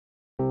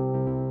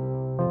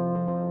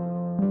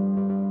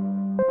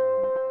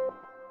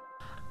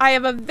I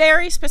have a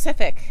very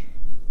specific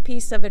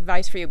piece of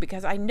advice for you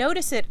because I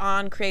notice it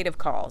on creative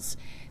calls.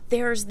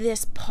 There's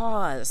this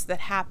pause that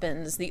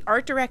happens. The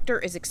art director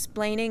is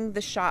explaining the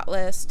shot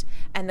list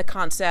and the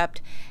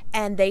concept,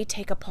 and they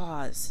take a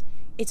pause.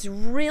 It's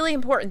really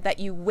important that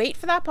you wait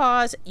for that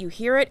pause, you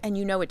hear it, and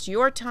you know it's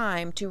your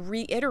time to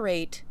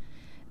reiterate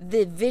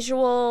the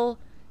visual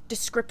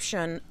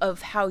description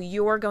of how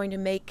you're going to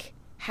make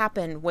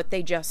happen what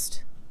they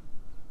just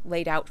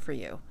laid out for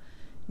you.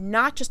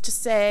 Not just to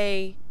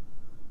say,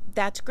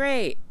 that's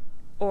great,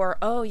 or,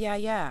 oh,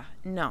 yeah.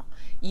 No.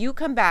 You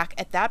come back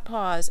at that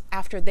pause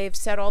after they've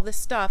said all this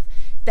stuff,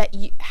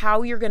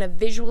 how you're going to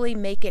visually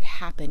make it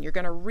happen. You're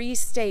going to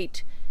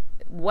restate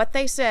what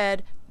they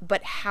said,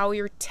 but how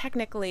you're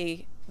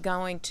technically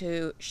going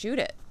to shoot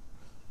it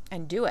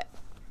and do it.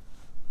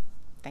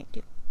 Thank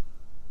you.